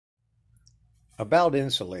About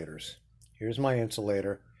insulators. Here's my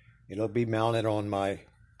insulator. It'll be mounted on my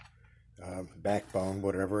backbone,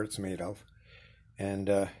 whatever it's made of. And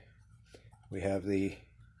we have the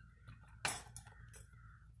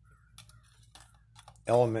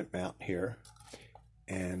element mount here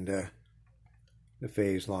and the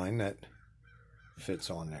phase line that fits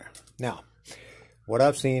on there. Now, what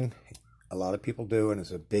I've seen a lot of people do, and it's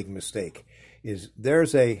a big mistake, is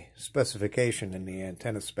there's a specification in the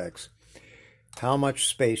antenna specs how much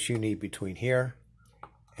space you need between here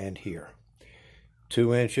and here.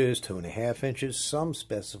 2 inches, 2.5 inches, some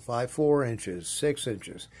specify 4 inches, 6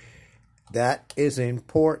 inches. That is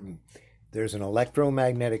important. There's an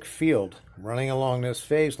electromagnetic field running along this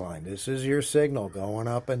phase line. This is your signal going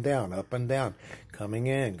up and down, coming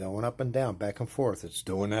in, going up and down, back and forth. It's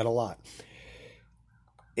doing that a lot.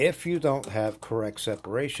 If you don't have correct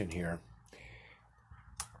separation here,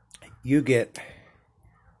 you get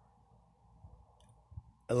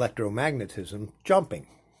electromagnetism jumping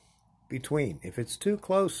between. If it's too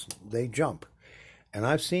close, they jump. And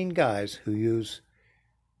I've seen guys who use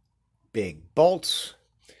big bolts.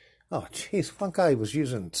 Oh, geez, one guy was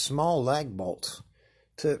using small lag bolts,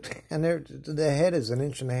 and the head is 1.5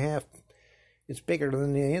 inches. It's bigger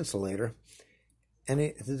than the insulator,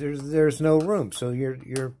 and there's no room. So your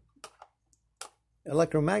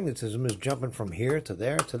electromagnetism is jumping from here to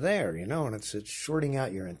there, you know, and it's shorting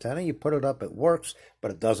out your antenna. You put it up, it works,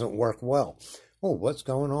 but it doesn't work well. Oh, what's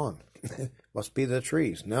going on? Must be the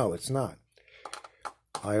trees. No, it's not.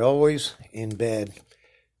 I always embed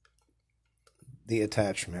the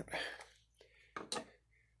attachment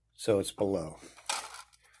so it's below,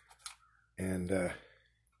 and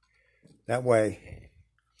that way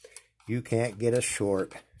you can't get a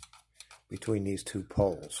short between these two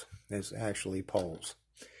poles. It's actually poles,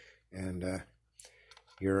 and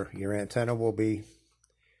your antenna will be,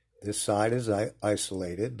 this side is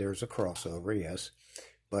isolated. There's a crossover, yes,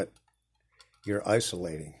 but you're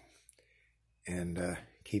isolating and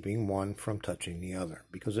keeping one from touching the other,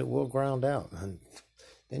 because it will ground out, and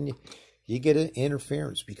then you get an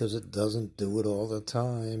interference because it doesn't do it all the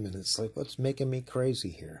time, and it's like, what's making me crazy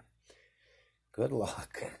here? Good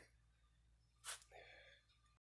luck.